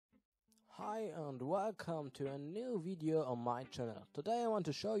Hi and welcome to a new video on my channel. Today I want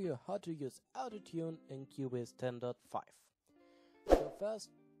to show you how to use AutoTune in Cubase 10.5. So first,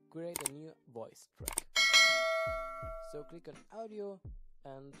 create a new voice track. So click on Audio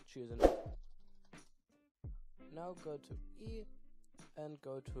and choose an effect. Now go to E and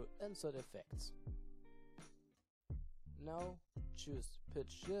go to Insert Effects. Now choose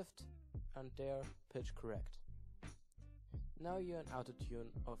Pitch Shift and there Pitch Correct. Now you're in AutoTune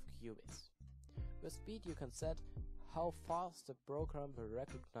of Cubase. With speed you can set how fast the program will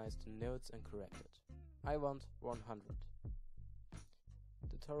recognize the notes and correct it. I want 100.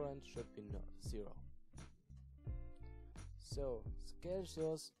 The tolerance should be 0. So, scale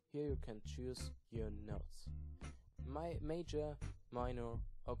source, here you can choose your notes. Major, minor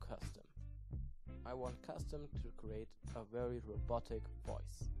or custom. I want custom to create a very robotic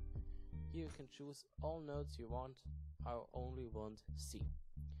voice. Here you can choose all notes you want. I only want C.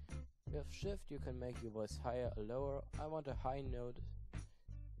 With shift you can make your voice higher or lower. I want a high note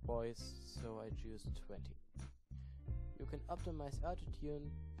voice, so I choose 20. You can optimize AutoTune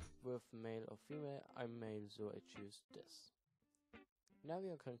with male or female. I'm male, so I choose this. Now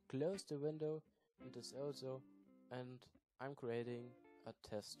you can close the window and this also, and I'm creating a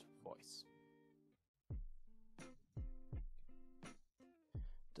test voice.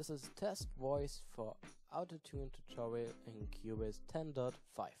 This is test voice for AutoTune tutorial in Cubase 10.5.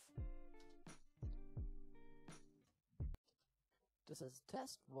 This is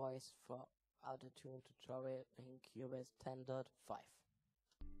test voice for AutoTune tutorial in Cubase 10.5.